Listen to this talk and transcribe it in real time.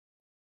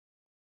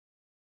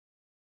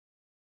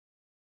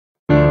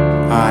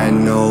I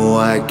know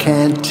I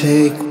can't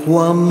take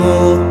one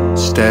more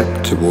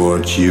step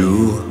towards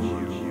you,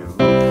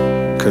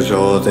 'cause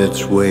all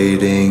that's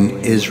waiting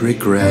is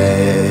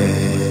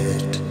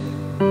regret.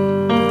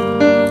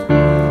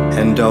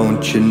 And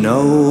don't you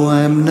know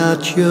I'm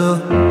not your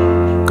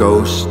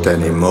ghost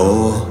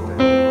anymore?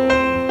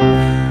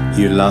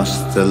 You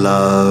lost the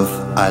love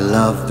I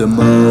loved the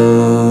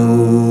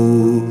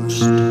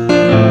most.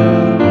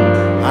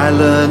 I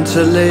learned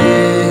to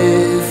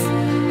live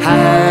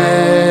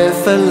half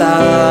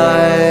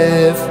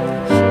alive,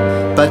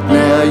 but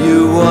now you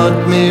want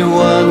me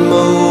one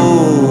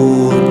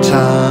more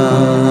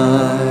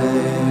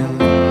time.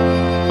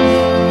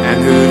 And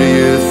who do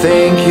you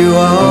think you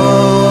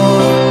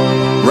are,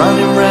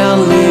 running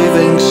round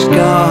leaving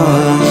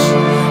scars,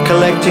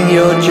 collecting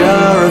your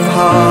jar of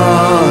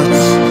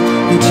hearts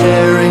and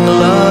tearing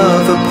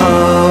love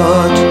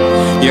apart?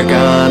 You're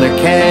gonna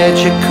catch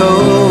a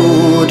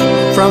cold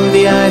from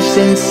the ice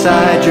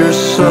inside your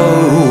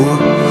soul,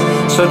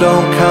 so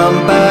don't come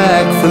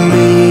back for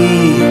me.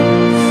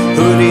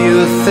 Who do you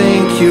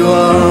think you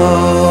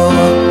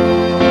are?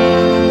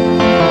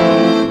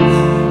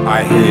 I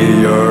hear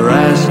you're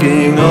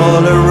asking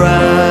all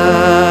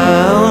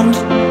around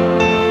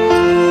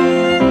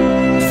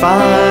if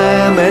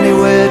I'm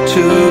anywhere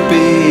to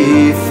be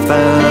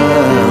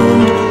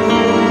found,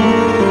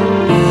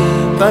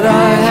 but I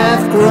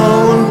have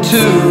grown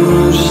too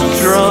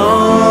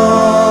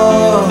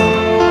strong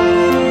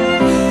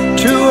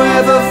to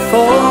ever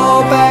fall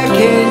back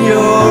in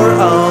your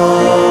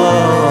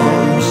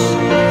arms.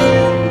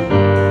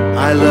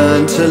 I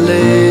learned to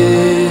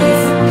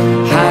live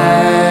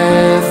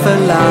half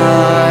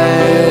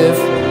alive,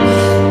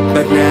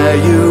 but now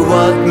you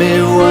want me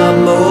one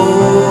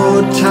more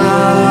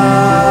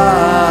time.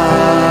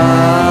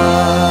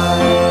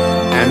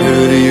 And who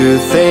do you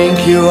think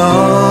you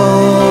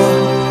are,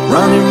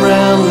 running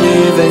round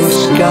leaving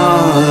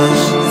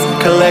scars,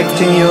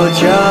 collecting your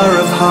jar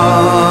of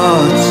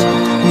hearts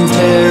and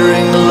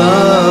tearing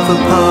love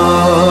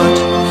apart?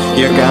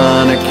 You're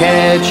gonna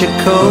catch a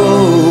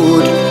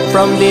cold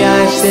from the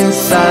ice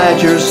inside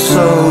your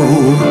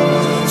soul,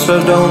 so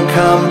don't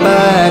come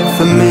back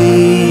for me.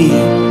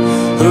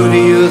 Who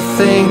do you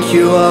think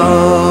you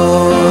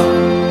are?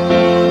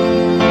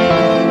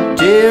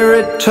 Dear,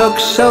 it took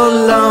so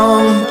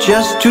long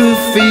just to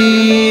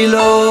feel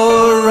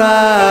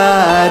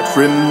alright.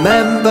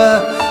 Remember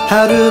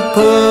how to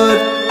put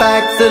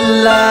back the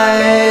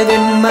light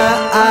in my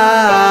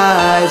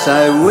eyes.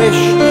 I wish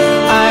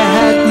I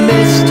had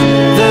missed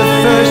the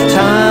first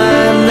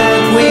time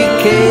that we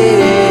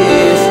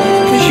kissed,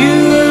 'cause you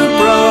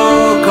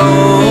broke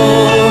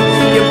all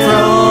your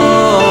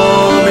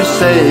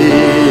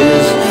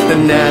promises,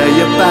 and now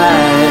you're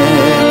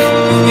back.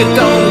 You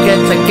don't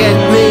get to get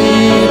me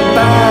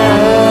back.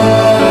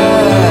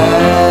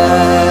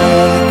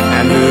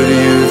 And who do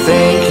you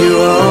think you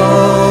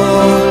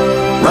are,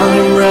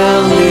 running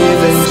round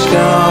leaving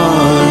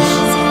scars,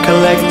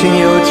 collecting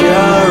your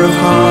jar of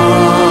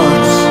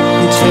hearts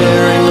and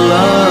tearing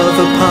love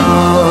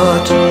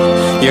apart?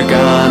 You're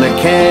gonna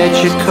catch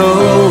a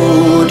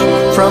cold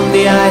from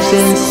the ice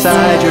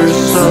inside your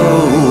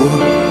soul,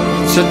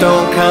 so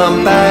don't come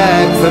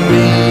back for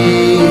me.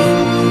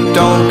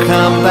 Don't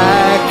come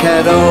back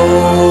at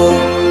all.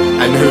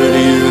 And who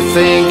do you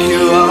think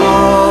you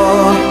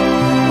are,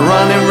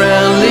 running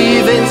round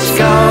leaving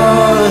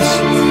scars,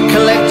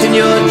 collecting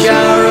your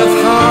jar of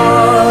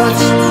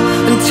hearts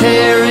and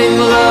tearing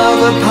love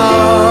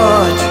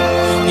apart?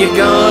 You're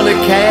gonna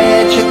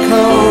catch a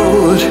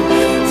cold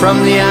from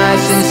the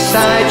ice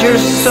inside your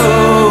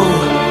soul,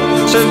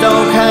 so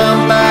don't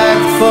come back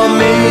for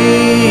me.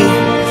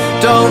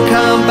 Don't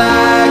come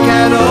back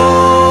at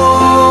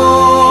all.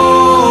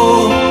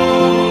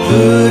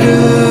 Who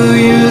do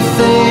you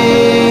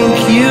think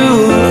you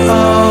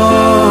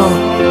are?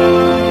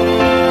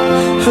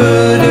 Who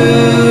do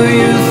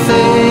you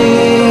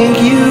think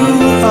you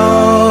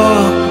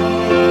are?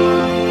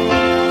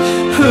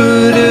 Who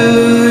do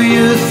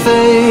you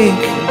think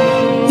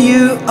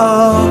you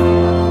are?